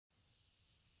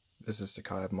This is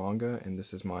Sakai of Manga, and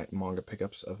this is my Manga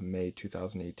Pickups of May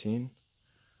 2018.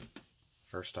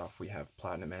 First off, we have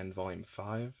Platinum End Volume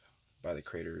 5 by the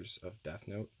creators of Death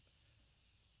Note.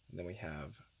 And then we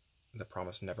have The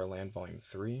Promised Neverland Volume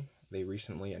 3. They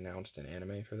recently announced an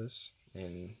anime for this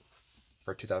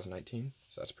for 2019,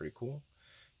 so that's pretty cool.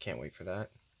 Can't wait for that.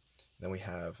 Then we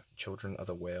have Children of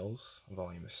the Whales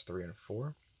Volumes 3 and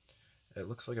 4. It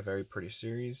looks like a very pretty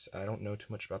series. I don't know too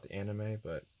much about the anime,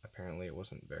 but apparently it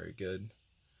wasn't very good.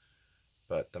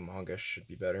 But the manga should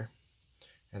be better.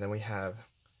 And then we have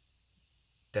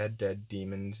Dead Dead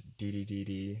Demons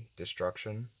DDDD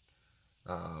Destruction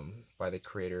by the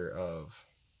creator of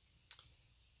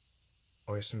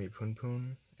Oyasumi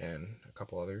Punpun and a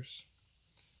couple others.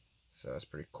 So that's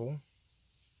pretty cool.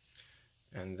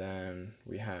 And then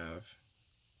we have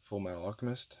Full Metal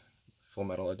Alchemist Full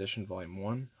Metal Edition Volume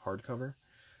 1 hardcover.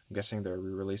 I'm guessing they're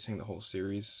re-releasing the whole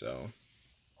series, so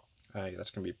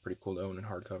that's going to be pretty cool to own in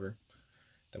hardcover.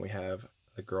 Then we have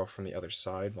The Girl from the Other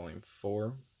Side Volume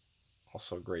 4,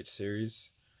 also a great series.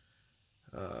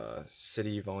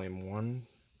 City Volume 1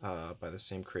 by the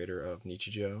same creator of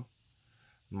Nichijou.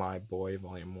 My Boy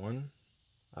Volume 1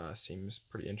 seems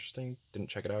pretty interesting. Didn't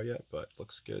check it out yet, but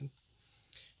looks good.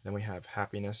 Then we have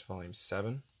Happiness Volume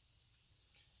 7.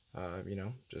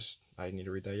 I need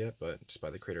to read that yet, but it's by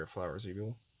the creator of Flowers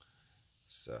Evil.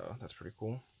 So that's pretty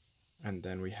cool. And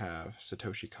then we have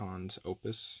Satoshi Kon's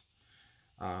Opus.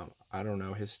 I don't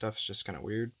know, his stuff's just kind of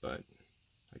weird, but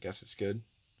I guess it's good.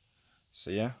 So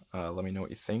yeah, let me know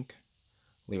what you think.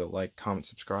 Leave a like, comment,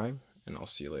 subscribe, and I'll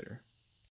see you later.